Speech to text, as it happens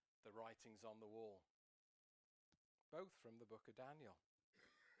writings on the wall, both from the book of Daniel.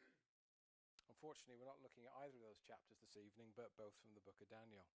 Unfortunately, we're not looking at either of those chapters this evening, but both from the book of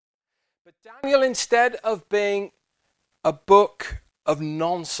Daniel. But Daniel, instead of being a book of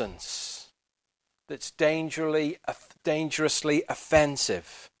nonsense that's dangerously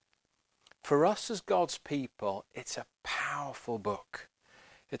offensive, for us as God's people, it's a powerful book.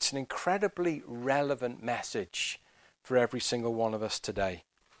 It's an incredibly relevant message for every single one of us today.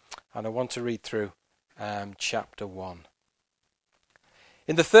 And I want to read through chapter 1.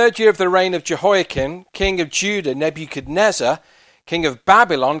 In the 3rd year of the reign of Jehoiakim, king of Judah, Nebuchadnezzar, king of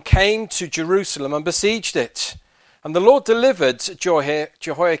Babylon, came to Jerusalem and besieged it. And the Lord delivered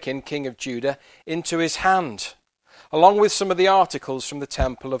Jehoiakim, king of Judah, into his hand, along with some of the articles from the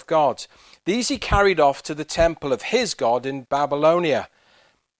temple of God. These he carried off to the temple of his God in Babylonia,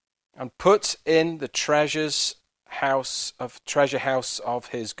 and put in the treasure house of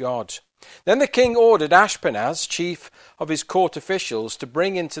his God. Then the king ordered Ashpenaz, chief of his court officials, to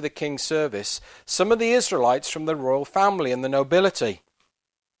bring into the king's service some of the Israelites from the royal family and the nobility,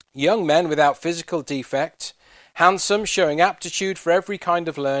 young men without physical defect, handsome, showing aptitude for every kind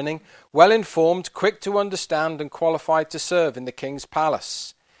of learning, well informed, quick to understand, and qualified to serve in the king's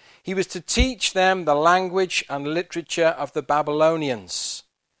palace. He was to teach them the language and literature of the Babylonians.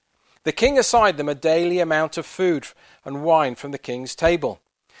 The king assigned them a daily amount of food and wine from the king's table.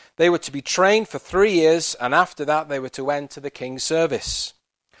 They were to be trained for 3 years, and after that they were to enter the king's service.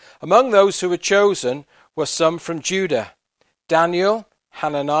 Among those who were chosen were some from Judah: Daniel,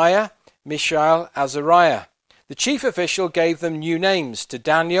 Hananiah, Mishael, Azariah. The chief official gave them new names. To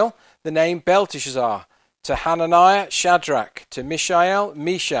Daniel, the name Belteshazzar; to Hananiah, Shadrach; to Mishael,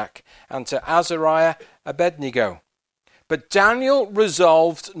 Meshach; and to Azariah, Abednego. But Daniel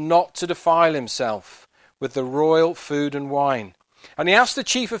resolved not to defile himself with the royal food and wine, and he asked the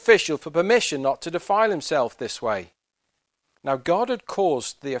chief official for permission not to defile himself this way. Now God had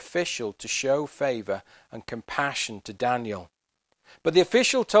caused the official to show favor and compassion to Daniel. But the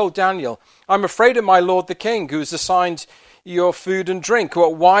official told Daniel, "I'm afraid of my lord the king, who has assigned your food and drink.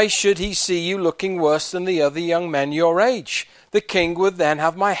 Well, why should he see you looking worse than the other young men your age? The king would then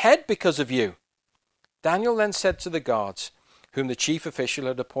have my head because of you." Daniel then said to the guards, whom the chief official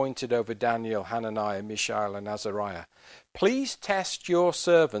had appointed over Daniel, Hananiah, Mishael, and Azariah, "Please test your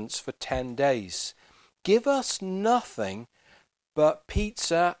servants for 10 days. Give us nothing but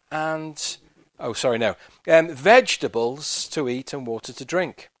pizza and vegetables to eat and water to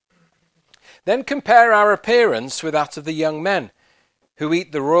drink. Then compare our appearance with that of the young men who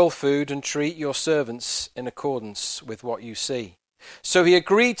eat the royal food, and treat your servants in accordance with what you see." So he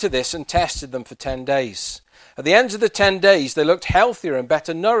agreed to this and tested them for 10 days. At the end of the 10 days, they looked healthier and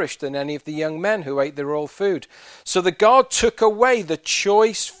better nourished than any of the young men who ate the royal food. So the God took away the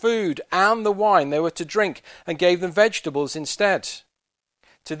choice food and the wine they were to drink, and gave them vegetables instead.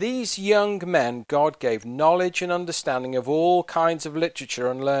 To these young men God gave knowledge and understanding of all kinds of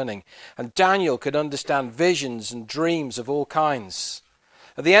literature and learning, and Daniel could understand visions and dreams of all kinds.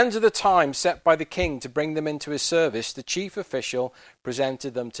 At the end of the time set by the king to bring them into his service, the chief official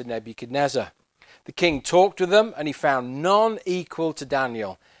presented them to Nebuchadnezzar. The king talked with them, and he found none equal to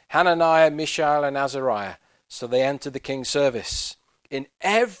Daniel, Hananiah, Mishael, and Azariah. So they entered the king's service. In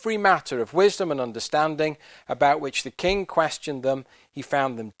every matter of wisdom and understanding about which the king questioned them, he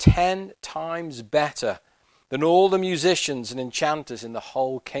found them 10 times better than all the musicians and enchanters in the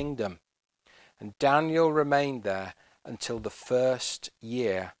whole kingdom. And Daniel remained there until the 1st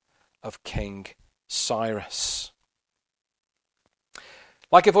year of King Cyrus.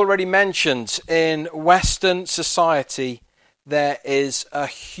 Like I've already mentioned, in Western society there is a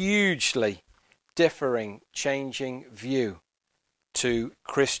hugely differing, changing view to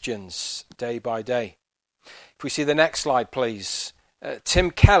Christians day by day. If we see the next slide, please. Tim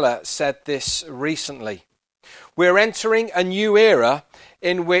Keller said this recently. "We're entering a new era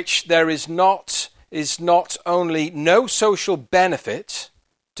in which there is not only no social benefit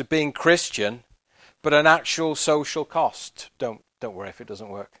to being Christian, but an actual social cost." Don't worry if it doesn't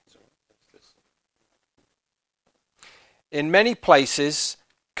work. In many places,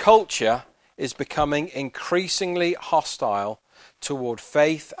 culture is becoming increasingly hostile toward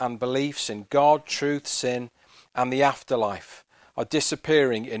faith, and beliefs in God, truth, sin, and the afterlife are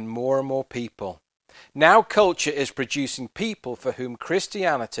disappearing in more and more people. Now culture is producing people for whom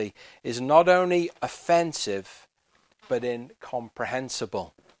Christianity is not only offensive, but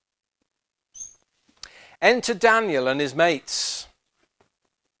incomprehensible. Enter Daniel and his mates.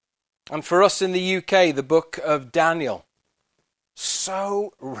 And for us in the UK, the book of Daniel.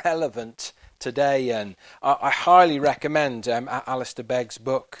 So relevant today, and I highly recommend Alistair Begg's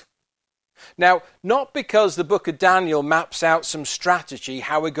book. Now, not because the book of Daniel maps out some strategy,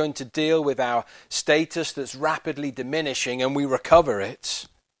 how we're going to deal with our status that's rapidly diminishing and we recover it.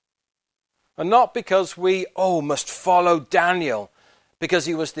 And not because we, must follow Daniel because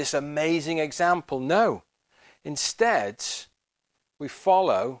he was this amazing example. No. Instead, we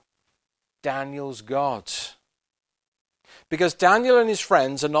follow Daniel's God. Because Daniel and his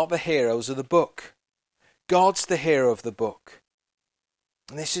friends are not the heroes of the book. God's the hero of the book.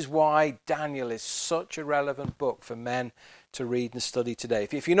 And this is why Daniel is such a relevant book for men to read and study today.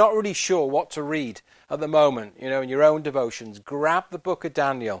 If you're not really sure what to read at the moment, in your own devotions, grab the book of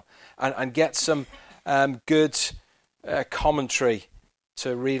Daniel and get some good commentary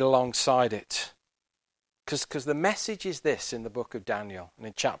to read alongside it. Because the message is this in the book of Daniel, and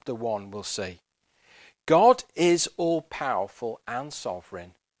in chapter 1 we'll see. God is all-powerful and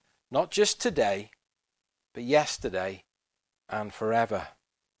sovereign, not just today, but yesterday and forever.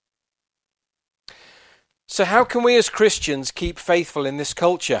 So how can we as Christians keep faithful in this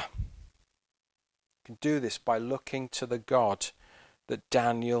culture? We can do this by looking to the God that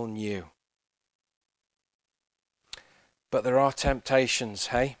Daniel knew. But there are temptations,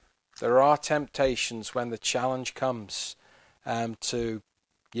 hey? There are temptations when the challenge comes to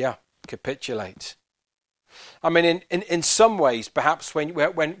capitulate. I mean, in some ways, perhaps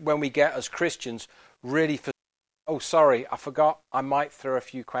when we get as Christians really... I forgot, I might throw a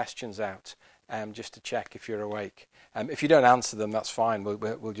few questions out. Just to check if you're awake. If you don't answer them, that's fine.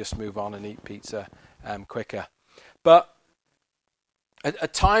 We'll just move on and eat pizza quicker. But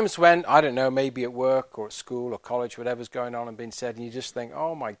at times when, I don't know, maybe at work or at school or college, whatever's going on and being said, and you just think,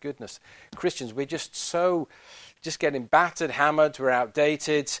 oh my goodness, Christians, we're just getting battered, hammered, we're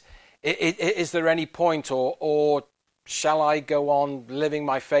outdated. Is there any point or shall I go on living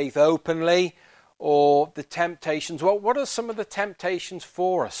my faith openly? Or the temptations? Well, what are some of the temptations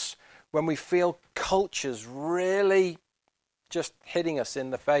for us? When we feel culture's really just hitting us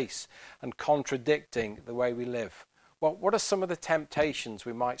in the face and contradicting the way we live. Well, what are some of the temptations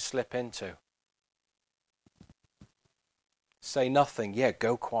we might slip into? Say nothing. Yeah,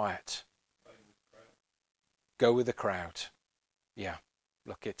 go quiet. Go with the crowd. Yeah.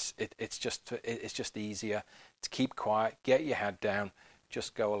 Look, it's just easier to keep quiet, get your head down,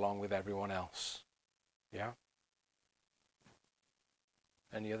 just go along with everyone else. Yeah.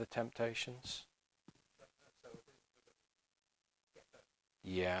 Any other temptations?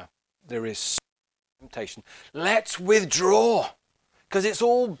 Yeah, there is temptation. Let's withdraw, because it's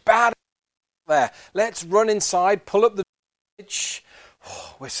all bad there. Let's run inside, pull up the bridge.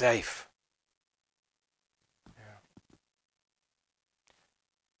 Oh, we're safe. Yeah.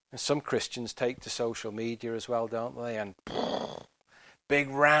 And some Christians take to social media as well, don't they? And big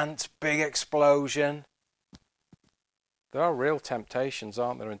rant, big explosion. There are real temptations,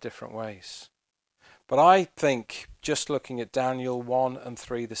 aren't there, in different ways. But I think, just looking at Daniel 1 and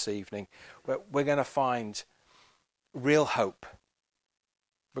 3 this evening, we're going to find real hope.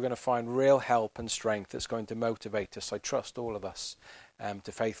 We're going to find real help and strength that's going to motivate us, I trust all of us,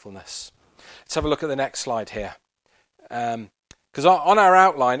 to faithfulness. Let's have a look at the next slide here. Because on our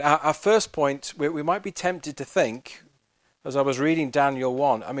outline, our first point, we might be tempted to think, as I was reading Daniel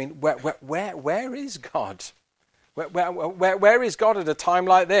 1, I mean, where is God? Where is God at a time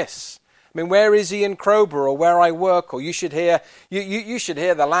like this? I mean, where is he in Crowborough or where I work? Or you should hear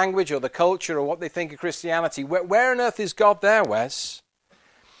the language or the culture or what they think of Christianity. Where on earth is God there, Wes?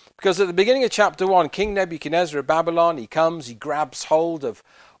 Because at the beginning of chapter 1, King Nebuchadnezzar of Babylon, he comes, he grabs hold of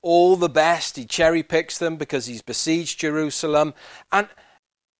all the best, he cherry picks them because he's besieged Jerusalem. And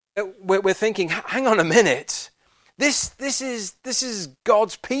we're thinking, hang on a minute, this is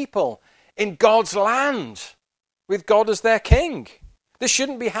God's people in God's land with God as their king. This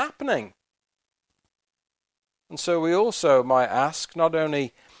shouldn't be happening. And so we also might ask, not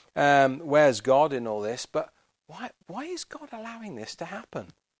only where's God in all this, but why is God allowing this to happen?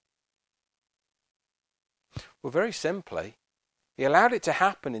 Well, very simply, he allowed it to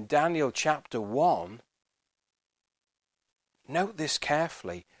happen in Daniel chapter 1. Note this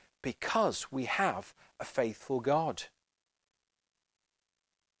carefully, because we have a faithful God.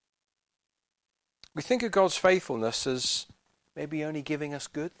 We think of God's faithfulness as maybe only giving us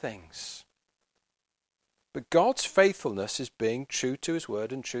good things. But God's faithfulness is being true to his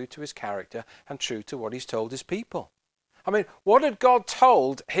word and true to his character and true to what he's told his people. I mean, what had God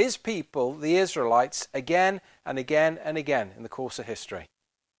told his people, the Israelites, again and again and again in the course of history?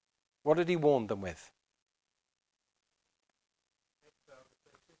 What had he warned them with?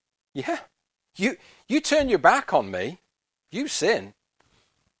 Yeah. You turn your back on me, you sin.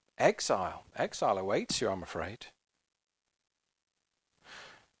 Exile awaits you, I'm afraid.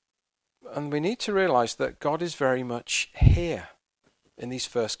 And we need to realize that God is very much here in these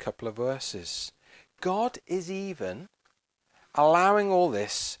first couple of verses. God is even allowing all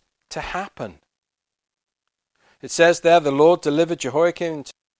this to happen. It says there, the Lord delivered Jehoiakim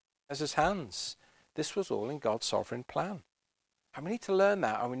into his hands. This was all in God's sovereign plan. And we need to learn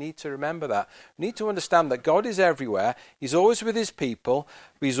that, and we need to remember that. We need to understand that God is everywhere. He's always with his people.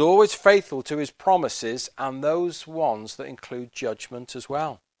 He's always faithful to his promises, and those ones that include judgment as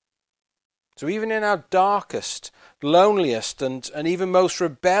well. So even in our darkest, loneliest, and even most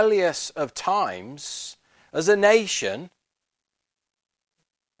rebellious of times, as a nation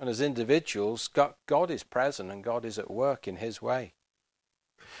and as individuals, God is present and God is at work in his way.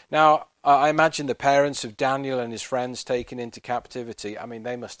 Now, I imagine the parents of Daniel and his friends taken into captivity, I mean,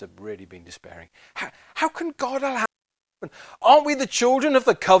 they must have really been despairing. How can God allow it? Aren't we the children of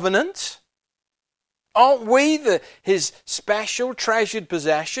the covenant? Aren't we his special treasured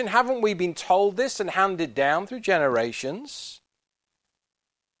possession? Haven't we been told this and handed down through generations?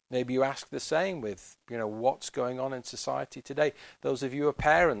 Maybe you ask the same with, what's going on in society today. Those of you who are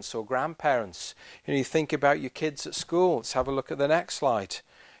parents or grandparents, you think about your kids at school. Let's have a look at the next slide.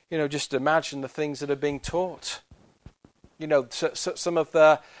 Just imagine the things that are being taught. Some of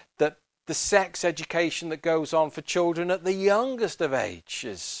the sex education that goes on for children at the youngest of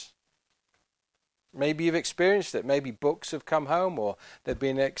ages. Maybe you've experienced it. Maybe books have come home or they've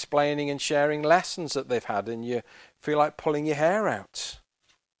been explaining and sharing lessons that they've had and you feel like pulling your hair out.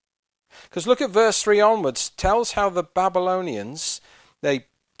 Because look at verse 3 onwards. Tells how the Babylonians, they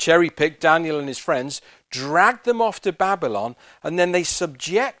cherry-picked Daniel and his friends, dragged them off to Babylon, and then they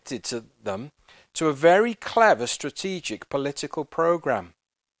subjected them to a very clever strategic political program.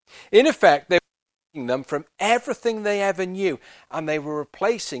 In effect, they were taking them from everything they ever knew, and they were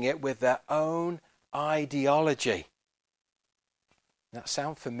replacing it with their own ideology. That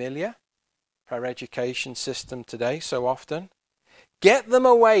sound familiar for our education system today so often? Get them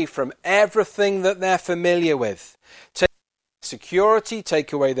away from everything that they're familiar with. Take security,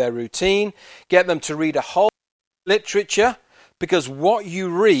 take away their routine, get them to read a whole literature, because what you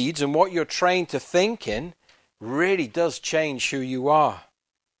read and what you're trained to think in really does change who you are.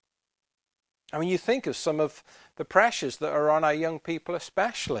 I mean, you think of some of the pressures that are on our young people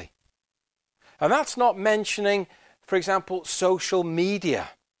especially. And that's not mentioning, for example, social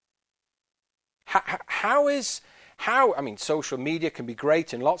media. Social media can be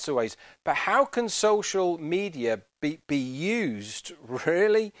great in lots of ways, but how can social media be used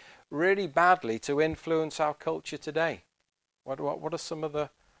really, really badly to influence our culture today? What are some of the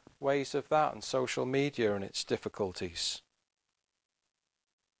ways of that and social media and its difficulties?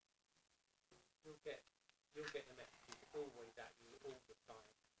 You'll get the messages always at you all the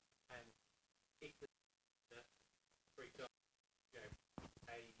time, and if for example,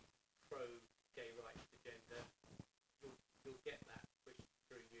 a pro-gay rights agenda, you'll get that pushed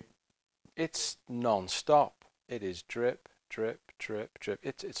through you. It's non-stop. It is drip, drip, drip, drip.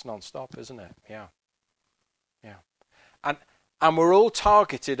 It's non-stop, isn't it? Yeah. And we're all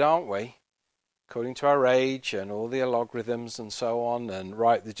targeted, aren't we? According to our age and all the algorithms and so on, and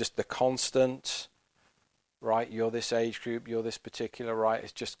just the constant, you're this age group, you're this particular,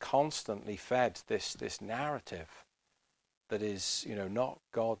 it's just constantly fed this narrative that is, not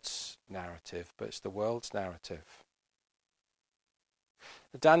God's narrative, but it's the world's narrative.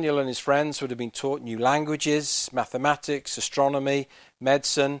 Daniel and his friends would have been taught new languages, mathematics, astronomy,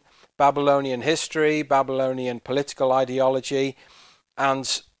 medicine, Babylonian history, Babylonian political ideology,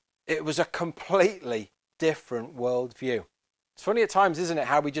 and it was a completely different worldview. It's funny at times, isn't it,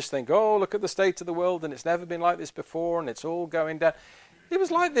 how we just think, oh, look at the state of the world, and it's never been like this before, and it's all going down. It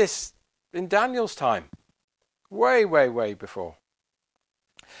was like this in Daniel's time, way, way, way before.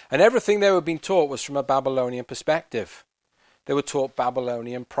 And everything they were being taught was from a Babylonian perspective. They were taught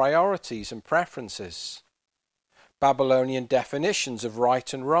Babylonian priorities and preferences, Babylonian definitions of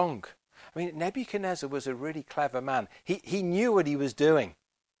right and wrong. I mean, Nebuchadnezzar was a really clever man. He knew what he was doing.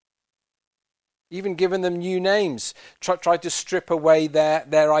 Even given them new names, tried to strip away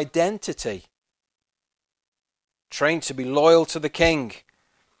their identity. Trained to be loyal to the king.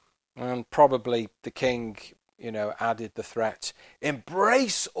 And probably the king, added the threat.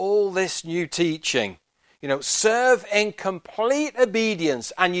 Embrace all this new teaching. Serve in complete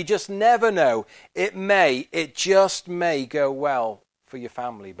obedience, and you just never know. It just may go well for your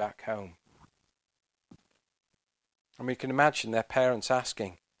family back home. And we can imagine their parents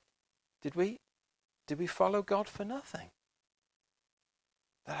asking, did we follow God for nothing?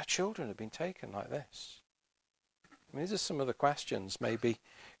 That our children have been taken like this? I mean, these are some of the questions maybe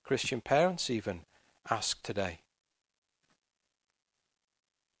Christian parents even ask today.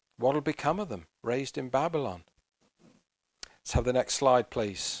 What will become of them? Raised in Babylon. Let's have the next slide,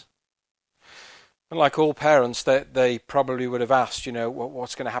 please. And like all parents, they probably would have asked,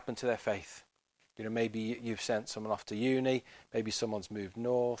 what's going to happen to their faith? Maybe you've sent someone off to uni, maybe someone's moved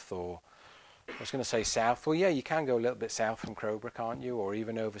north, or I was going to say south. Well, yeah, you can go a little bit south from Crowborough, can't you? Or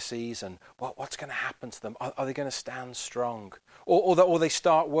even overseas. And what's going to happen to them? Are they going to stand strong? Or they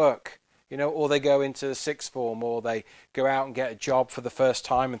start work, or they go into the sixth form, or they go out and get a job for the first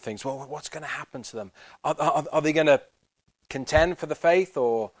time and things. Well, what's going to happen to them? Are they going to contend for the faith?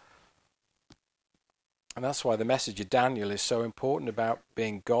 And that's why the message of Daniel is so important about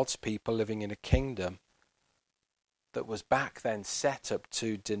being God's people living in a kingdom that was back then set up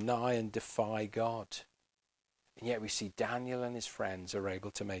to deny and defy God. And yet we see Daniel and his friends are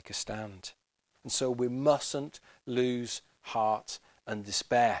able to make a stand. And so we mustn't lose heart and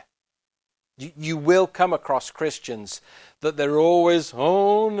despair. You will come across Christians that they're always,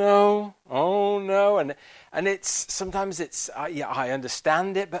 oh no, and sometimes I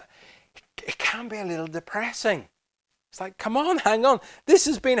understand it, but it can be a little depressing. It's like, come on, hang on. This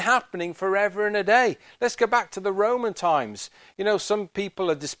has been happening forever and a day. Let's go back to the Roman times. Some people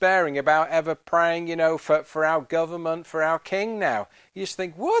are despairing about ever praying, for our government, for our king now. You just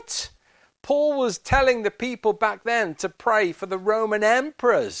think, what? Paul was telling the people back then to pray for the Roman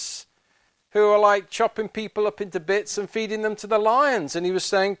emperors who are like chopping people up into bits and feeding them to the lions. And he was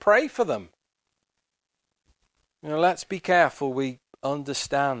saying, pray for them. Let's be careful we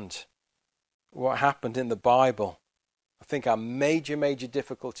understand what happened in the Bible. I think our major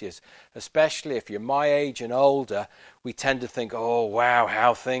difficulty is, especially if you're my age and older, we tend to think, oh wow,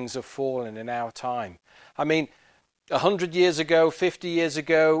 how things have fallen in our time. I mean, 100 years ago, 50 years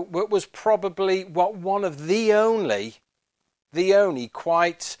ago, it was probably one of the only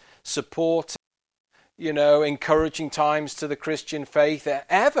quite supportive, encouraging times to the Christian faith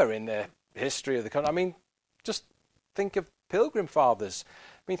ever in the history of the country. I mean, just think of Pilgrim Fathers.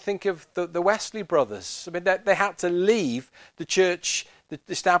 I mean, think of the Wesley brothers. I mean, they had to leave the church, the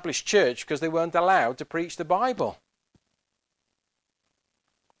established church, because they weren't allowed to preach the Bible.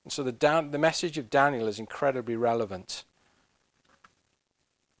 And so the message of Daniel is incredibly relevant.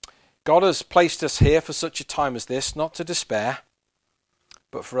 God has placed us here for such a time as this, not to despair,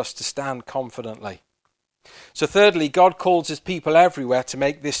 but for us to stand confidently. So thirdly, God calls his people everywhere to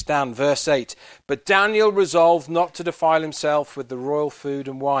make this stand. Verse 8, but Daniel resolved not to defile himself with the royal food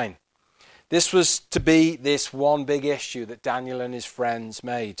and wine. This was to be this one big issue that Daniel and his friends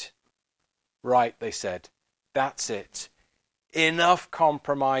made. Right, they said, that's it. Enough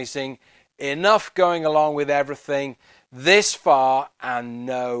compromising, enough going along with everything, this far and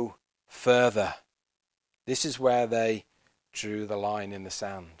no further. This is where they drew the line in the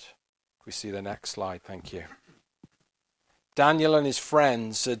sand. We see the next slide, thank you. Daniel and his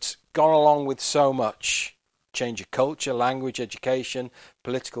friends had gone along with so much. Change of culture, language, education,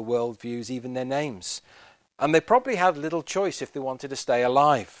 political worldviews, even their names. And they probably had little choice if they wanted to stay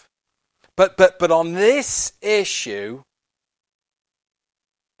alive. But on this issue,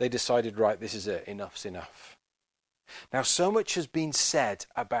 they decided, right, this is it, enough's enough. Now, so much has been said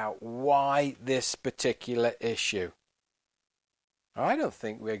about why this particular issue. I don't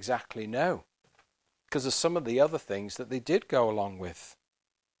think we exactly know, because of some of the other things that they did go along with.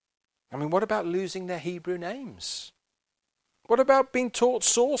 I mean, what about losing their Hebrew names? What about being taught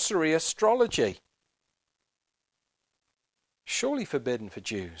sorcery, astrology? Surely forbidden for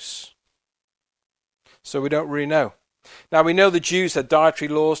Jews. So we don't really know. Now, we know the Jews had dietary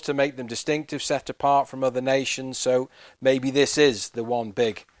laws to make them distinctive, set apart from other nations, so maybe this is the one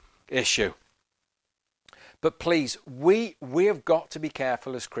big issue. But please, we have got to be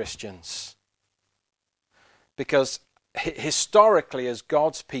careful as Christians. Because historically, as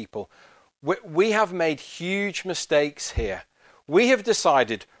God's people, we have made huge mistakes here. We have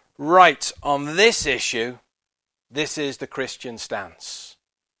decided, right, on this issue, this is the Christian stance.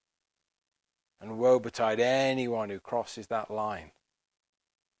 And woe betide anyone who crosses that line.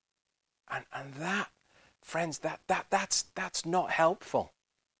 And that, friends, that's not helpful.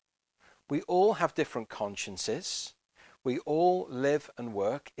 We all have different consciences. We all live and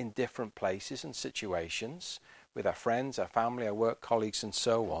work in different places and situations with our friends, our family, our work colleagues, and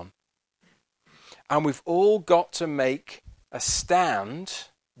so on. And we've all got to make a stand,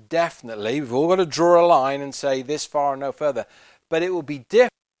 definitely. We've all got to draw a line and say this far and no further. But it will be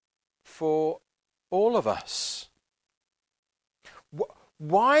different for all of us.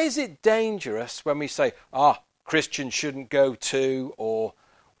 Why is it dangerous when we say, Christians shouldn't go to, or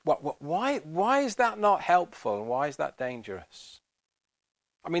why is that not helpful and why is that dangerous?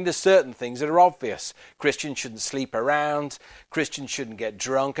 I mean, there's certain things that are obvious. Christians shouldn't sleep around. Christians shouldn't get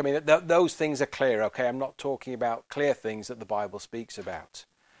drunk. I mean, those things are clear, okay? I'm not talking about clear things that the Bible speaks about.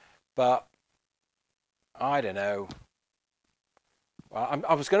 But, I don't know. Well,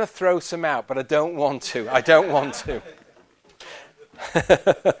 I was going to throw some out, but I don't want to.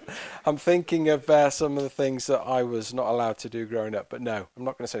 I'm thinking of some of the things that I was not allowed to do growing up, but no, I'm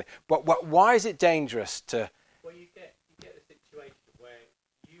not going to say it. But why is it dangerous to... Well, you get the situation where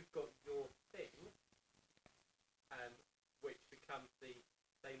you've got your thing, which becomes the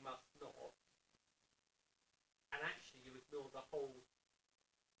they must not, and actually you ignore the whole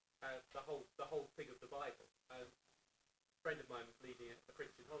thing of the Bible. A friend of mine was leading a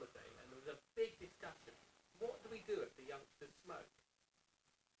Christian holiday, and there was a big discussion. What do we do if the youngsters smoke?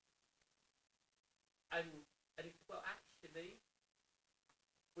 And he said, well, actually,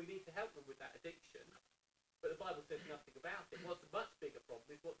 we need to help them with that addiction, but the Bible says nothing about it. What's a much bigger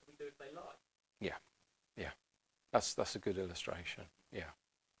problem is what do we do if they lie? Yeah. That's a good illustration. Yeah.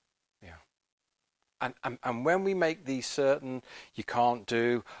 And when we make these certain, you can't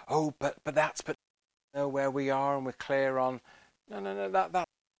do, but know where we are and we're clear on, no, that's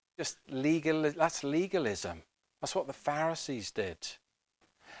just that's legalism. That's what the Pharisees did.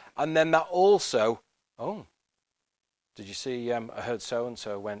 And then that also, did you see, I heard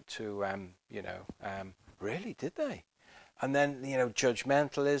so-and-so went to, really, did they? And then,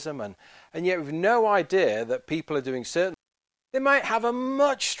 judgmentalism, and yet we've no idea that people are doing certain, they might have a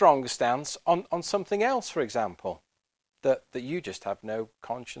much stronger stance on something else, for example, that you just have no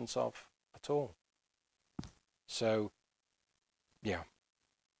conscience of at all. So, yeah.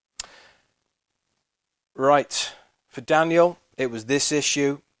 Right. For Daniel, it was this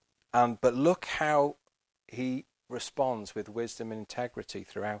issue, but look how he responds with wisdom and integrity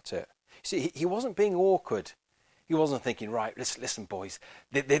throughout it. See, he wasn't being awkward. He wasn't thinking, right, listen, boys,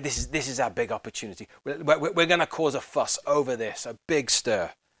 this is our big opportunity. We're going to cause a fuss over this, a big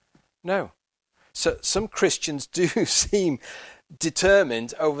stir. No. So some Christians do seem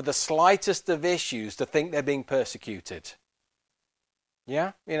determined over the slightest of issues to think they're being persecuted.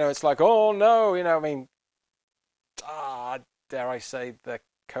 Yeah? It's like, oh, no, dare I say the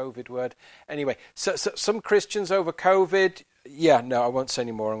COVID word? Anyway, so some Christians over COVID, I won't say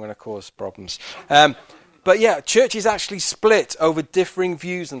any more, I'm going to cause problems. But yeah, churches actually split over differing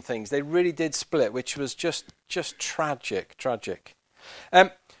views and things. They really did split, which was just tragic.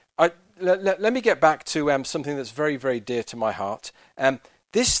 Let me get back to something that's very, very dear to my heart.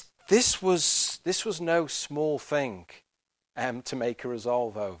 This was no small thing to make a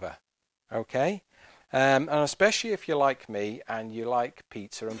resolve over. Okay? And especially if you're like me and you like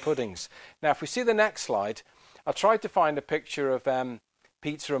pizza and puddings. Now, if we see the next slide, I tried to find a picture of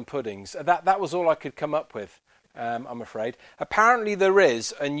pizza and puddings. That was all I could come up with, I'm afraid. Apparently there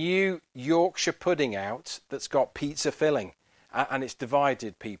is a new Yorkshire pudding out that's got pizza filling. And it's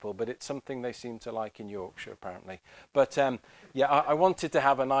divided people, but it's something they seem to like in Yorkshire, apparently. But, I wanted to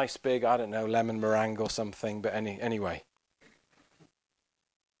have a nice big, lemon meringue or something. But anyway.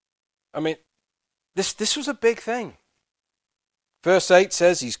 I mean, this was a big thing. Verse 8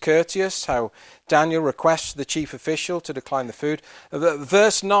 says he's courteous, how Daniel requests the chief official to decline the food.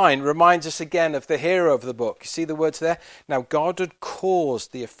 Verse 9 reminds us again of the hero of the book. You see the words there? Now, God had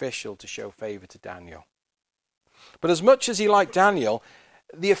caused the official to show favor to Daniel. But as much as he liked Daniel,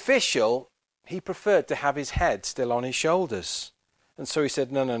 the official, he preferred to have his head still on his shoulders. And so he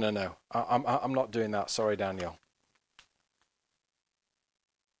said, no, I'm not doing that. Sorry, Daniel.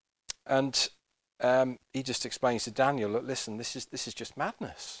 And he just explains to Daniel, look, listen, this is just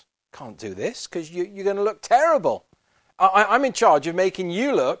madness. Can't do this because you're going to look terrible. I'm in charge of making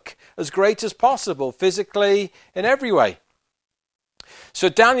you look as great as possible, physically, in every way. So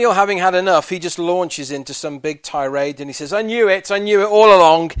Daniel, having had enough, he just launches into some big tirade and he says, I knew it all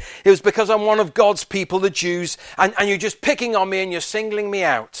along. It was because I'm one of God's people, the Jews, and you're just picking on me and you're singling me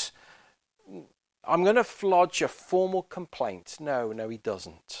out. I'm going to lodge a formal complaint. No, he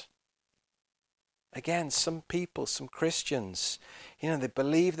doesn't. Again, some people, some Christians, they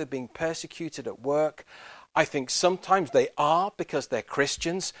believe they're being persecuted at work. I think sometimes they are because they're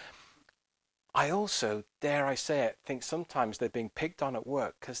Christians. I also, dare I say it, think sometimes they're being picked on at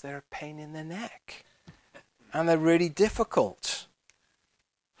work because they're a pain in the neck. And they're really difficult.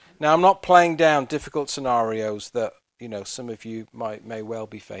 Now, I'm not playing down difficult scenarios that, some of you may well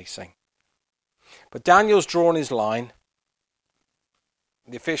be facing. But Daniel's drawn his line.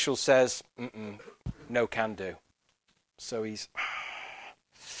 The official says, no can do. So he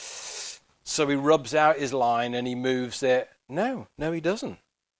rubs out his line and he moves it. No, he doesn't.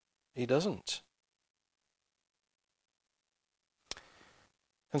 He doesn't.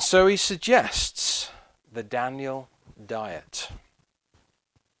 And so he suggests the Daniel diet.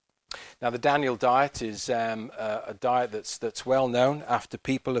 Now, the Daniel diet is a diet that's well known after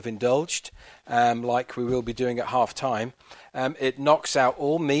people have indulged, like we will be doing at half time. It knocks out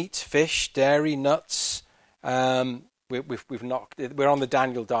all meat, fish, dairy, nuts. We're on the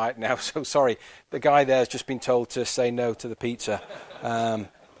Daniel diet now, so sorry. The guy there has just been told to say no to the pizza.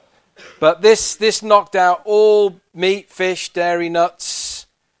 But this knocked out all meat, fish, dairy, nuts,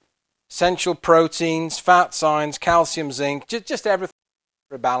 essential proteins, fats, ions, calcium, zinc, just everything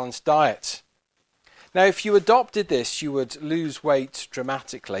for a balanced diet. Now, if you adopted this, you would lose weight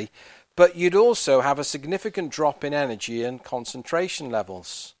dramatically, but you'd also have a significant drop in energy and concentration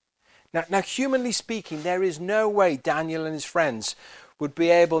levels. Now, humanly speaking, there is no way Daniel and his friends would be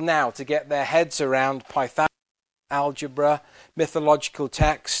able now to get their heads around Pythagorean algebra, mythological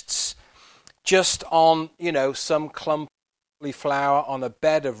texts, just on, some clump of flour on a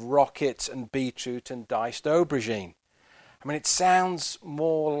bed of rocket and beetroot and diced aubergine. I mean, it sounds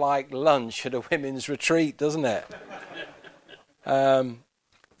more like lunch at a women's retreat, doesn't it?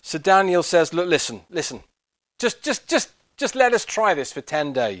 So Daniel says, look, listen, just let us try this for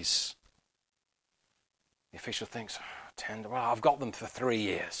 10 days. The official thinks, 10, well, I've got them for 3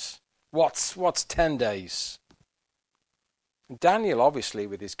 years. What's 10 days? And Daniel, obviously,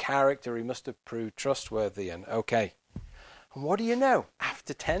 with his character, he must have proved trustworthy and okay. And what do you know?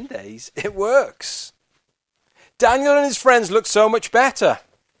 After 10 days, it works. Daniel and his friends look so much better.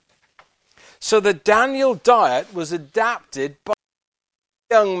 So the Daniel diet was adapted by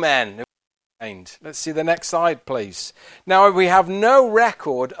young men. Let's see the next slide, please. Now, we have no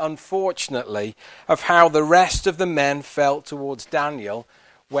record, unfortunately, of how the rest of the men felt towards Daniel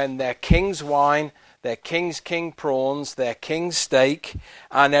when their king's wine, their king's king prawns, their king's steak,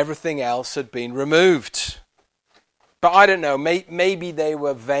 and everything else had been removed. But I don't know, maybe they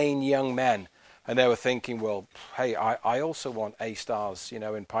were vain young men. And they were thinking, well, hey, I also want A stars,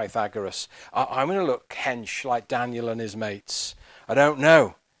 in Pythagoras. I'm going to look hench like Daniel and his mates. I don't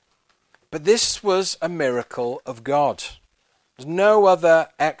know. But this was a miracle of God. There's no other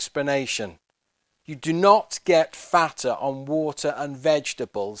explanation. You do not get fatter on water and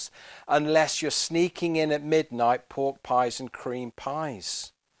vegetables unless you're sneaking in at midnight pork pies and cream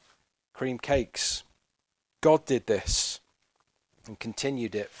cakes. God did this and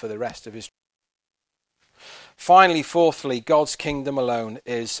continued it for the rest of his. Finally, fourthly, God's kingdom alone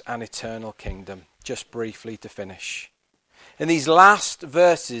is an eternal kingdom. Just briefly to finish. In these last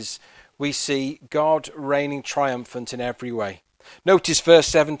verses, we see God reigning triumphant in every way. Notice verse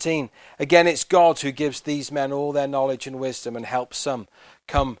 17. Again, it's God who gives these men all their knowledge and wisdom and helps some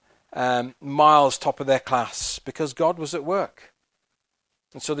come miles top of their class because God was at work.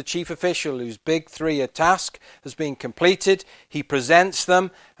 And so the chief official, whose big 3-year task has been completed, he presents them.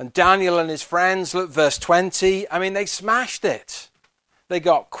 And Daniel and his friends, look, verse 20, they smashed it. They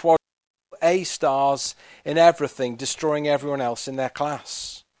got quadruple A stars in everything, destroying everyone else in their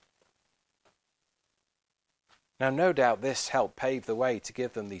class. Now, no doubt this helped pave the way to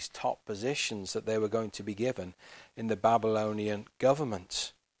give them these top positions that they were going to be given in the Babylonian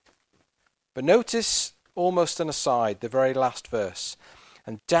government. But notice, almost an aside, the very last verse.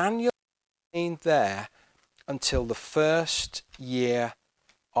 And Daniel remained there until the first year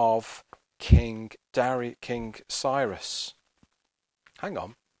of King Cyrus. Hang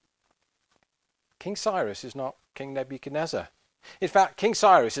on. King Cyrus is not King Nebuchadnezzar. In fact, King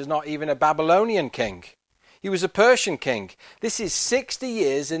Cyrus is not even a Babylonian king. He was a Persian king. This is 60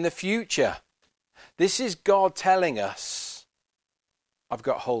 years in the future. This is God telling us, I've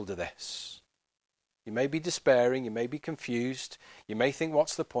got hold of this. You may be despairing, you may be confused, you may think,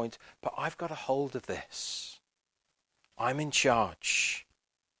 what's the point? But I've got a hold of this. I'm in charge.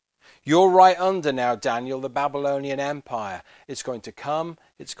 You're right under now, Daniel, the Babylonian Empire. It's going to come,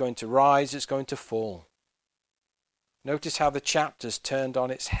 it's going to rise, it's going to fall. Notice how the chapter's turned on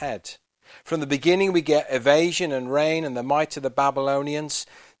its head. From the beginning we get evasion and reign and the might of the Babylonians,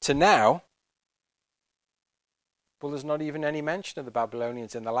 to now, well, there's not even any mention of the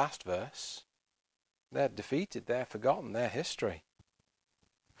Babylonians in the last verse. They're defeated, they're forgotten, they're history.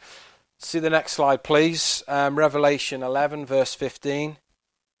 See the next slide, please. Revelation 11, verse 15.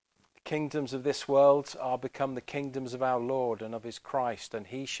 The kingdoms of this world are become the kingdoms of our Lord and of his Christ, and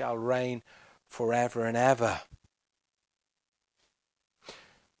he shall reign forever and ever.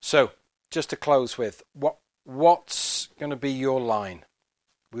 So, just to close with, what's going to be your line?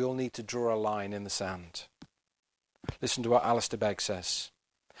 We all need to draw a line in the sand. Listen to what Alistair Begg says.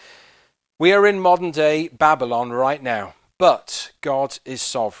 We are in modern day Babylon right now, but God is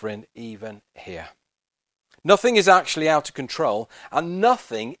sovereign even here. Nothing is actually out of control, and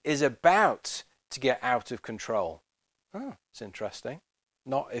nothing is about to get out of control. Oh, it's interesting.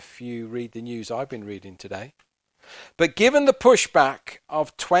 Not if you read the news I've been reading today. But given the pushback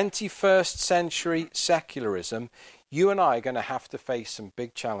of 21st century secularism, you and I are going to have to face some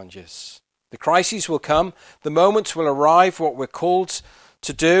big challenges. The crises will come, the moments will arrive, what we're called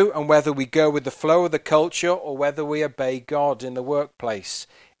to do, and whether we go with the flow of the culture or whether we obey God in the workplace,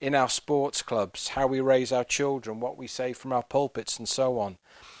 in our sports clubs, how we raise our children, what we say from our pulpits, and so on.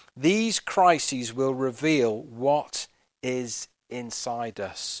 These crises will reveal what is inside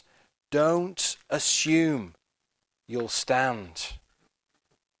us. Don't assume you'll stand.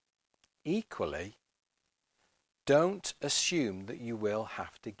 Equally, don't assume that you will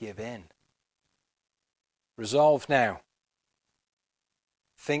have to give in. Resolve now.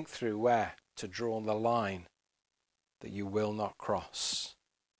 Think through where to draw the line that you will not cross.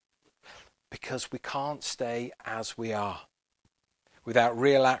 Because we can't stay as we are without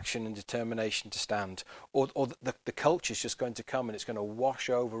real action and determination to stand. Or the culture's just going to come and it's going to wash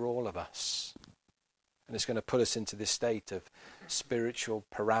over all of us. And it's going to put us into this state of spiritual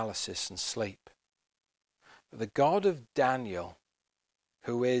paralysis and sleep. But the God of Daniel,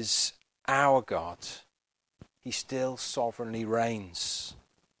 who is our God, he still sovereignly reigns.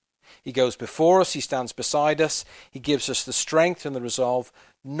 He goes before us, he stands beside us, he gives us the strength and the resolve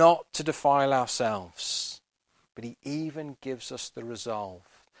not to defile ourselves. But he even gives us the resolve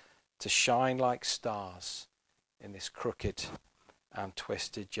to shine like stars in this crooked and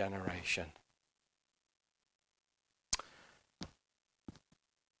twisted generation.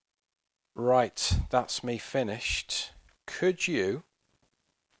 Right, that's me finished. Could you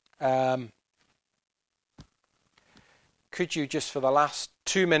just for the last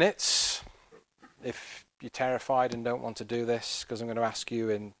 2 minutes, if you're terrified and don't want to do this, because I'm going to ask you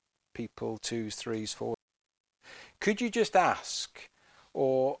in people 2s, 3s, 4s, could you just ask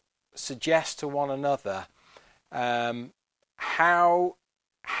or suggest to one another how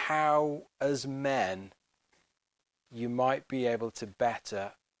as men you might be able to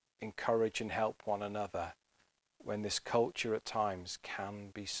better encourage and help one another when this culture at times can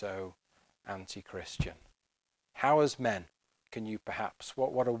be so anti-Christian? How as men can you perhaps,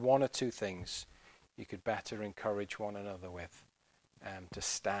 what are 1 or 2 things you could better encourage one another with to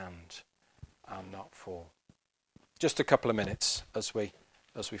stand and not fall? Just a couple of minutes as we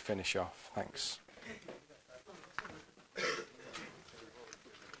finish off. Thanks.